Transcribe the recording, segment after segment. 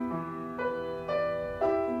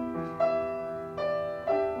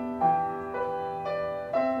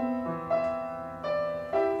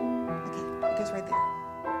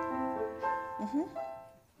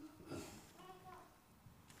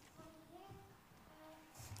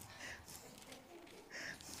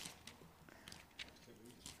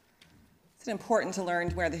It's important to learn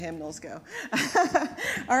where the hymnals go.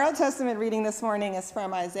 Our Old Testament reading this morning is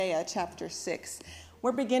from Isaiah chapter 6.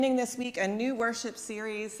 We're beginning this week a new worship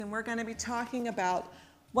series, and we're going to be talking about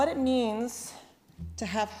what it means to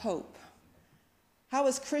have hope. How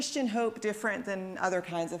is Christian hope different than other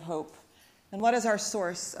kinds of hope? And what is our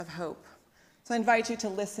source of hope? So I invite you to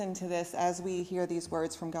listen to this as we hear these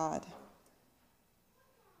words from God.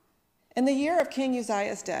 In the year of King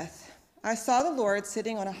Uzziah's death, I saw the Lord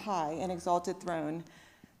sitting on a high and exalted throne,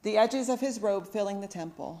 the edges of his robe filling the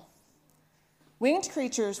temple. Winged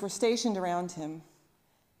creatures were stationed around him.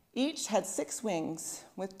 Each had 6 wings.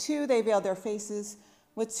 With 2 they veiled their faces,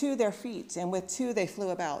 with 2 their feet, and with 2 they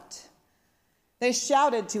flew about. They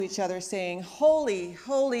shouted to each other, saying, "Holy,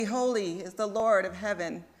 holy, holy is the Lord of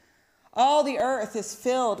heaven. All the earth is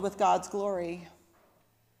filled with God's glory."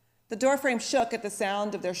 The doorframe shook at the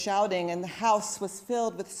sound of their shouting, and the house was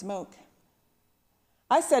filled with smoke.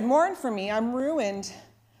 I said, "Mourn for me, I'm ruined.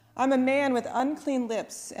 I'm a man with unclean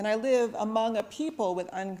lips, and I live among a people with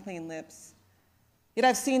unclean lips. Yet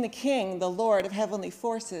I've seen the King, the Lord of heavenly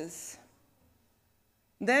forces."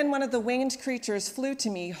 Then one of the winged creatures flew to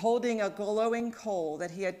me, holding a glowing coal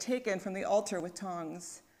that he had taken from the altar with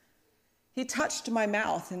tongs. He touched my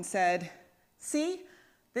mouth and said, "See,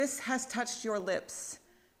 this has touched your lips.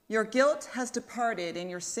 Your guilt has departed and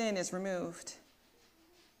your sin is removed."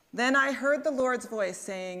 Then I heard the Lord's voice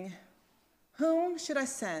saying, "Whom should I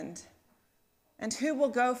send? And who will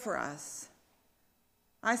go for us?"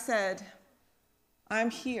 I said, "I'm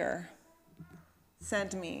here.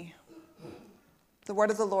 Send me." The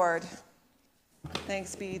word of the Lord.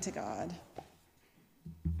 Thanks be to God.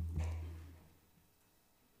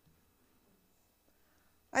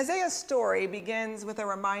 Isaiah's story begins with a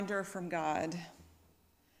reminder from God.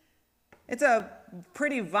 It's a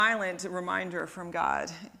pretty violent reminder from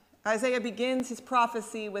God. Isaiah begins his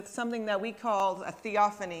prophecy with something that we call a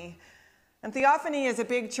theophany. And theophany is a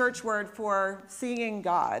big church word for seeing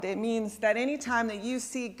God. It means that anytime that you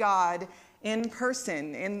see God in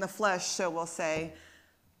person, in the flesh, so we'll say,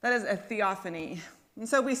 that is a theophany. And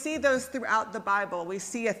so we see those throughout the Bible. We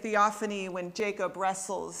see a theophany when Jacob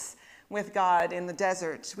wrestles with God in the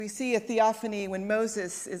desert. We see a theophany when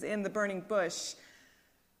Moses is in the burning bush.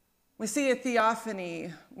 We see a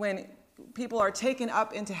theophany when people are taken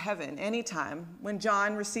up into heaven anytime, when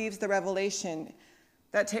John receives the revelation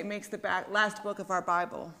that makes the last book of our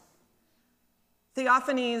Bible.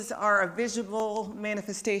 Theophanies are a visual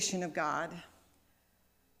manifestation of God.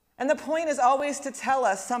 And the point is always to tell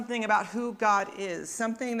us something about who God is,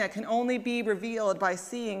 something that can only be revealed by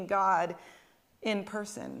seeing God in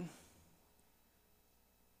person.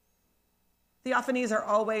 Theophanies are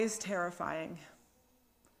always terrifying.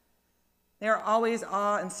 They are always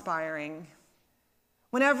awe-inspiring.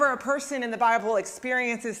 Whenever a person in the Bible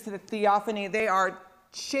experiences the theophany, they are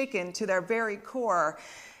shaken to their very core.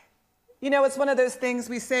 You know, it's one of those things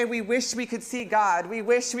we say we wish we could see God. We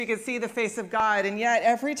wish we could see the face of God. And yet,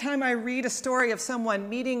 every time I read a story of someone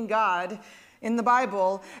meeting God in the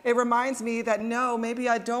Bible, it reminds me that no, maybe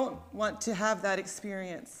I don't want to have that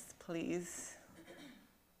experience, please.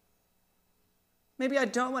 Maybe I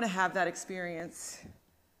don't want to have that experience.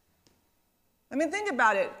 I mean, think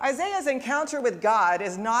about it. Isaiah's encounter with God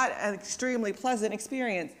is not an extremely pleasant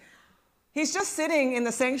experience. He's just sitting in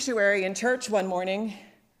the sanctuary in church one morning,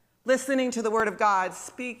 listening to the word of God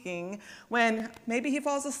speaking, when maybe he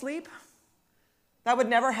falls asleep. That would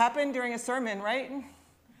never happen during a sermon, right?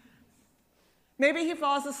 Maybe he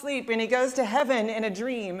falls asleep and he goes to heaven in a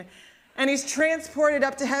dream, and he's transported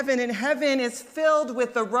up to heaven, and heaven is filled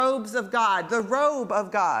with the robes of God, the robe of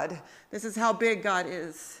God. This is how big God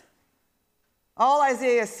is. All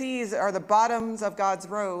Isaiah sees are the bottoms of God's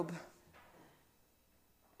robe,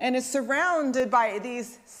 and is surrounded by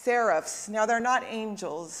these seraphs. Now, they're not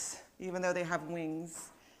angels, even though they have wings.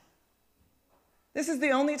 This is the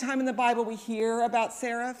only time in the Bible we hear about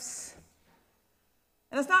seraphs.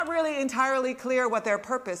 And it's not really entirely clear what their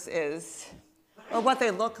purpose is or what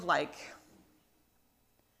they look like.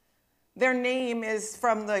 Their name is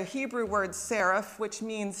from the Hebrew word seraph, which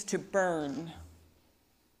means to burn.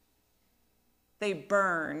 They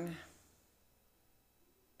burn.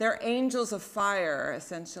 They're angels of fire,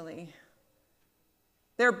 essentially.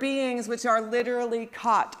 They're beings which are literally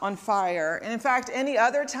caught on fire. And in fact, any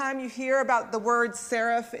other time you hear about the word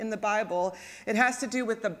seraph in the Bible, it has to do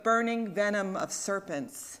with the burning venom of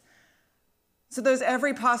serpents. So there's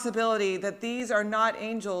every possibility that these are not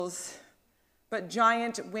angels, but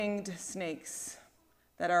giant winged snakes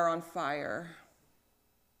that are on fire.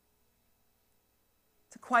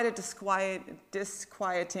 It's quite a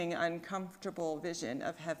disquieting, uncomfortable vision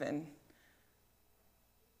of heaven.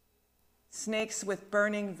 snakes with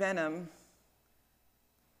burning venom.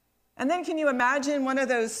 And then can you imagine one of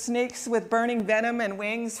those snakes with burning venom and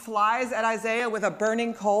wings flies at Isaiah with a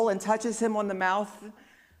burning coal and touches him on the mouth?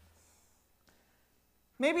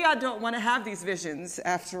 Maybe I don't want to have these visions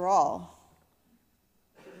after all.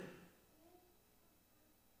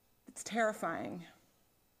 It's terrifying.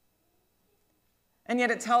 And yet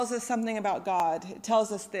it tells us something about God. It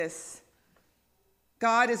tells us this: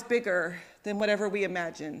 God is bigger than whatever we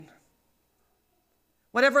imagine.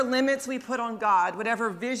 Whatever limits we put on God, whatever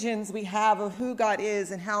visions we have of who God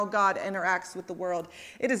is and how God interacts with the world,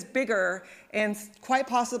 it is bigger and quite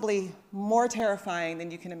possibly more terrifying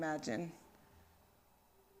than you can imagine.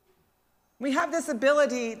 We have this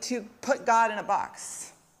ability to put God in a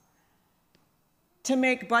box, to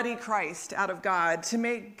make Buddy Christ out of God, to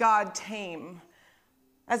make God tame,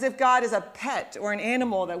 as if God is a pet or an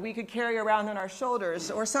animal that we could carry around on our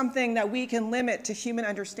shoulders, or something that we can limit to human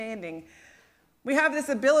understanding. We have this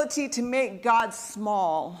ability to make God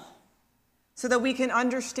small so that we can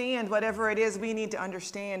understand whatever it is we need to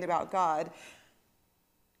understand about God.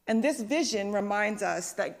 And this vision reminds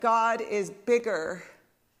us that God is bigger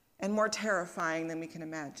and more terrifying than we can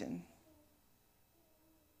imagine.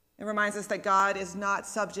 It reminds us that God is not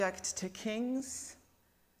subject to kings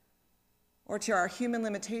or to our human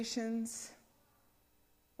limitations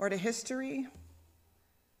or to history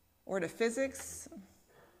or to physics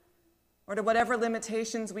or to whatever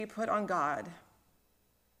limitations we put on God.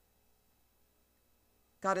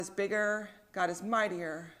 God is bigger, God is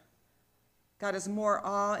mightier, God is more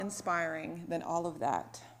awe-inspiring than all of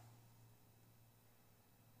that.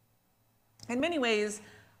 In many ways,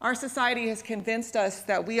 our society has convinced us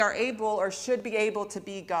that we are able or should be able to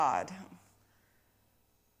be God.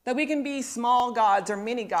 That we can be small gods or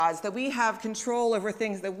mini gods, that we have control over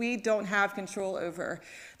things that we don't have control over,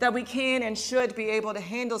 that we can and should be able to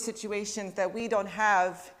handle situations that we don't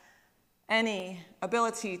have any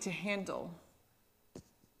ability to handle.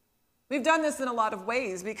 We've done this in a lot of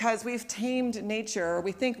ways because we've tamed nature, or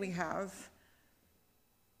we think we have.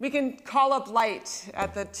 We can call up light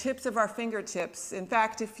at the tips of our fingertips. In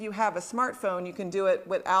fact, if you have a smartphone, you can do it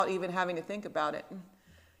without even having to think about it.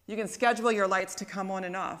 You can schedule your lights to come on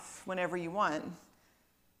and off whenever you want.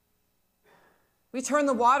 We turn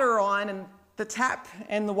the water on and the tap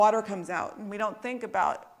and the water comes out, and we don't think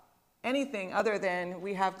about anything other than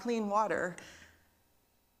we have clean water.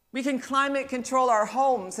 We can climate control our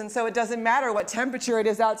homes, and so it doesn't matter what temperature it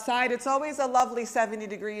is outside. It's always a lovely 70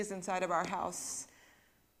 degrees inside of our house.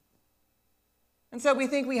 And so we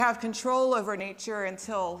think we have control over nature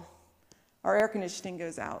until our air conditioning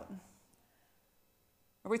goes out.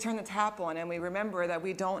 Or we turn the tap on and we remember that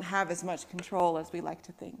we don't have as much control as we like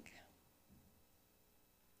to think.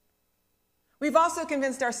 We've also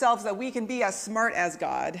convinced ourselves that we can be as smart as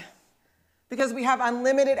God because we have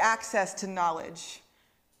unlimited access to knowledge.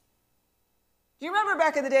 Do you remember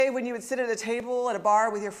back in the day when you would sit at a table at a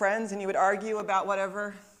bar with your friends and you would argue about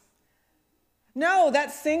whatever? No,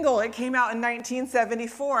 that single, it came out in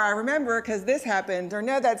 1974. I remember because this happened. Or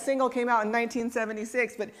no, that single came out in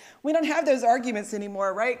 1976. But we don't have those arguments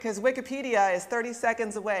anymore, right? Because Wikipedia is 30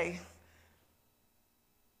 seconds away.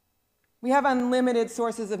 We have unlimited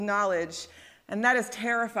sources of knowledge, and that is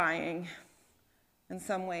terrifying in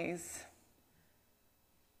some ways.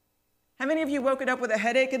 How many of you woken up with a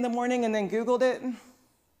headache in the morning and then Googled it?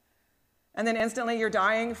 And then instantly you're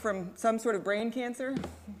dying from some sort of brain cancer?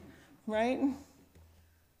 Right?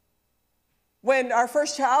 When our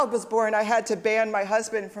first child was born, I had to ban my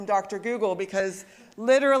husband from Dr. Google because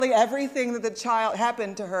literally everything that the child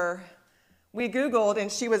happened to her, we Googled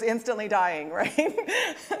and she was instantly dying, right?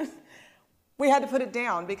 We had to put it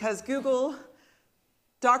down because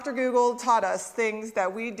Dr. Google taught us things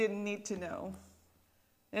that we didn't need to know.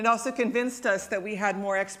 It also convinced us that we had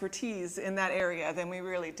more expertise in that area than we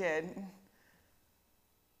really did.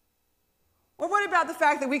 Or what about the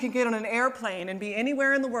fact that we can get on an airplane and be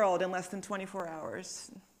anywhere in the world in less than 24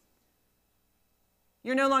 hours?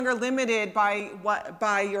 You're no longer limited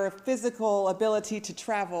by your physical ability to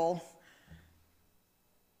travel.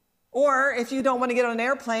 Or if you don't want to get on an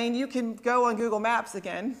airplane, you can go on Google Maps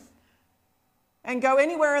again and go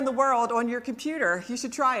anywhere in the world on your computer. You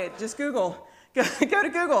should try it. Just Google. Go to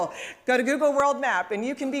Google. Go to Google World Map, and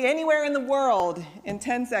you can be anywhere in the world in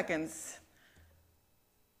 10 seconds.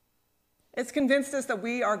 It's convinced us that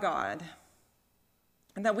we are God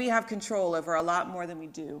and that we have control over a lot more than we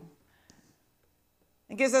do.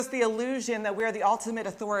 It gives us the illusion that we're the ultimate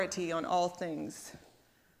authority on all things,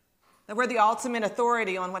 that we're the ultimate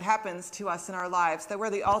authority on what happens to us in our lives, that we're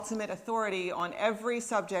the ultimate authority on every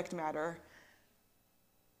subject matter.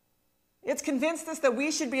 It's convinced us that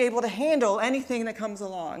we should be able to handle anything that comes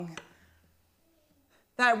along.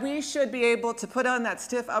 That we should be able to put on that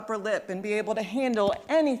stiff upper lip and be able to handle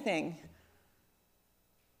anything.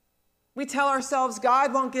 We tell ourselves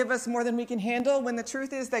God won't give us more than we can handle, when the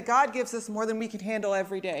truth is that God gives us more than we can handle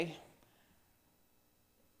every day.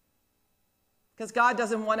 Because God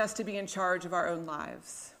doesn't want us to be in charge of our own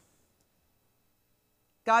lives.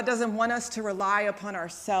 God doesn't want us to rely upon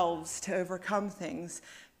ourselves to overcome things.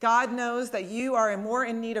 God knows that you are more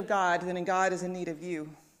in need of God than God is in need of you.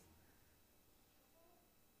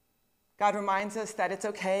 God reminds us that it's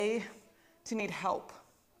okay to need help,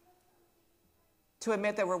 to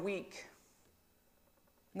admit that we're weak,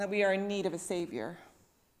 and that we are in need of a Savior.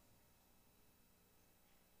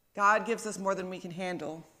 God gives us more than we can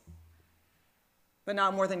handle, but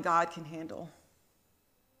not more than God can handle.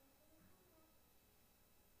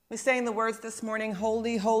 We sang the words this morning,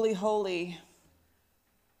 holy, holy, holy.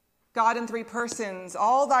 God in three persons,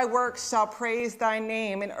 all thy works shall praise thy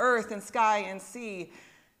name in earth and sky and sea.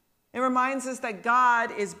 It reminds us that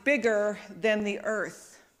God is bigger than the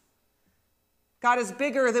earth. God is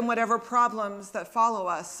bigger than whatever problems that follow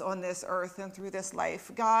us on this earth and through this life.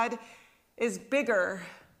 God is bigger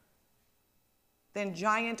than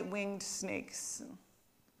giant winged snakes.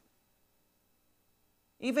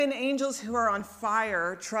 Even angels who are on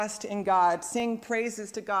fire trust in God, sing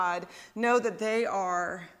praises to God, know that they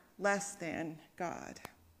are less than God.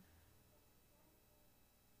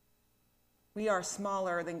 We are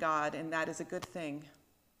smaller than God, and that is a good thing.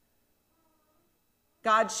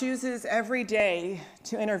 God chooses every day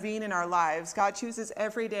to intervene in our lives. God chooses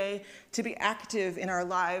every day to be active in our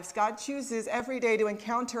lives. God chooses every day to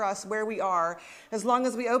encounter us where we are, as long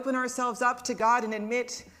as we open ourselves up to God and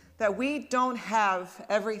admit that we don't have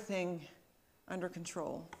everything under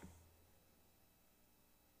control.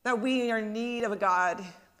 That we are in need of a God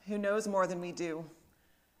who knows more than we do.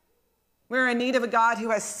 We're in need of a God who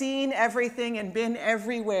has seen everything and been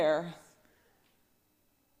everywhere.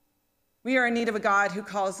 We are in need of a God who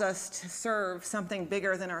calls us to serve something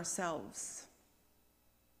bigger than ourselves.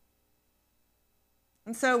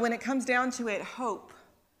 And so when it comes down to it, hope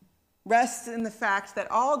rests in the fact that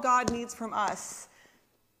all God needs from us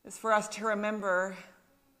is for us to remember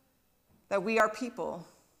that we are people.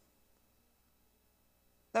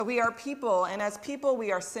 That we are people, and as people,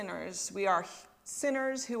 we are sinners. We are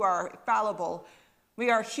sinners who are fallible. We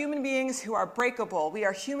are human beings who are breakable. We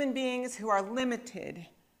are human beings who are limited.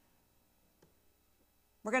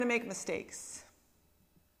 We're going to make mistakes.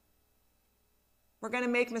 We're going to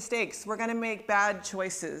make mistakes. We're going to make bad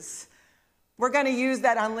choices. We're going to use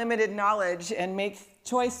that unlimited knowledge and make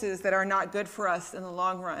choices that are not good for us in the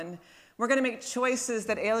long run. We're going to make choices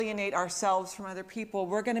that alienate ourselves from other people.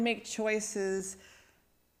 We're going to make choices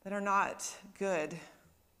that are not good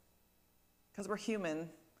because we're human.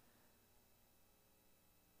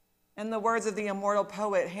 In the words of the immortal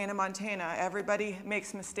poet Hannah Montana, everybody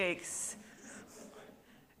makes mistakes.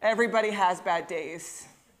 Everybody has bad days.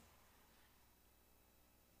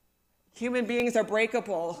 Human beings are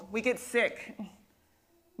breakable. We get sick.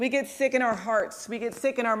 We get sick in our hearts. We get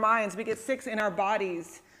sick in our minds. We get sick in our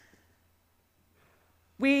bodies.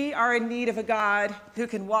 We are in need of a God who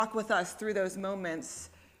can walk with us through those moments.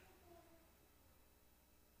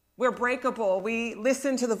 We're breakable. We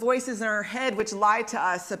listen to the voices in our head which lie to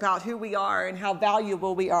us about who we are and how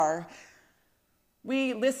valuable we are.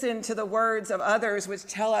 We listen to the words of others which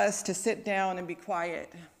tell us to sit down and be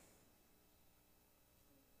quiet.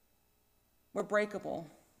 We're breakable.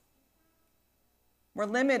 We're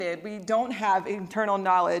limited. We don't have eternal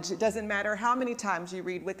knowledge. It doesn't matter how many times you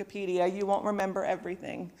read Wikipedia, you won't remember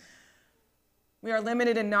everything. We are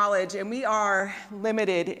limited in knowledge, and we are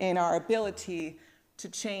limited in our ability to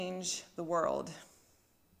change the world.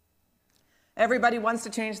 Everybody wants to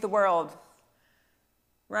change the world,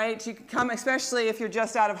 right? You can come, especially if you're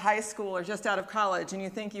just out of high school or just out of college, and you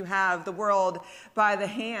think you have the world by the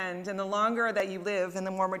hand. And the longer that you live and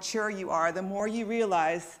the more mature you are, the more you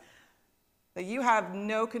realize that you have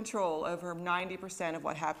no control over 90% of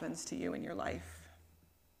what happens to you in your life.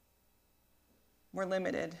 We're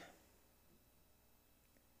limited.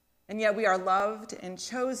 And yet we are loved and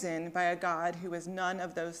chosen by a God who is none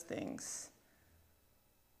of those things.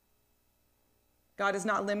 God is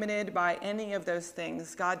not limited by any of those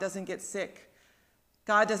things. God doesn't get sick.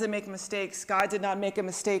 God doesn't make mistakes. God did not make a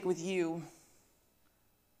mistake with you.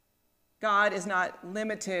 God is not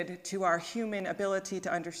limited to our human ability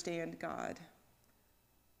to understand God.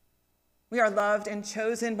 We are loved and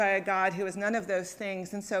chosen by a God who is none of those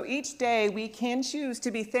things. And so each day we can choose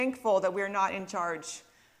to be thankful that we're not in charge.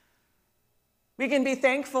 We can be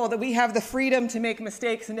thankful that we have the freedom to make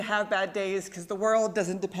mistakes and to have bad days because the world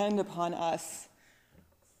doesn't depend upon us.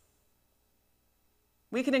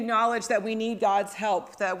 We can acknowledge that we need God's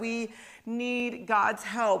help, that we need God's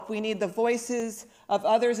help. We need the voices of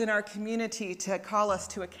others in our community to call us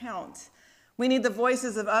to account. We need the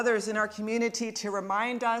voices of others in our community to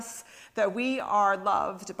remind us that we are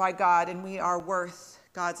loved by God and we are worth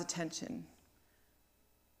God's attention.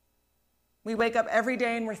 We wake up every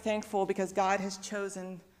day and we're thankful because God has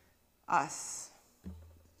chosen us.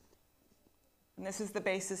 And this is the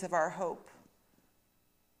basis of our hope.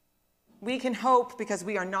 We can hope because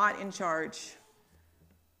we are not in charge.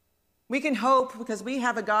 We can hope because we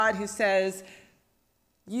have a God who says,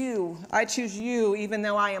 I choose you, even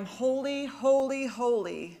though I am holy, holy,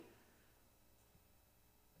 holy.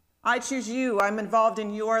 I choose you. I'm involved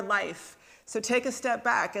in your life. So take a step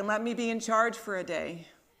back and let me be in charge for a day.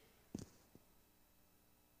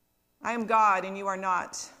 I am God and you are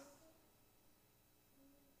not.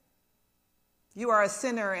 You are a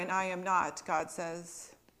sinner and I am not, God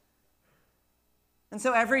says. And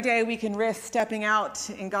so every day we can risk stepping out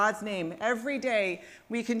in God's name. Every day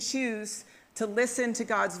we can choose to listen to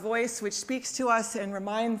God's voice, which speaks to us and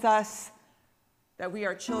reminds us that we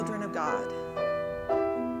are children of God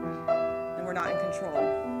and we're not in control.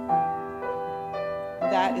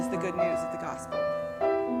 That is the good news of the gospel.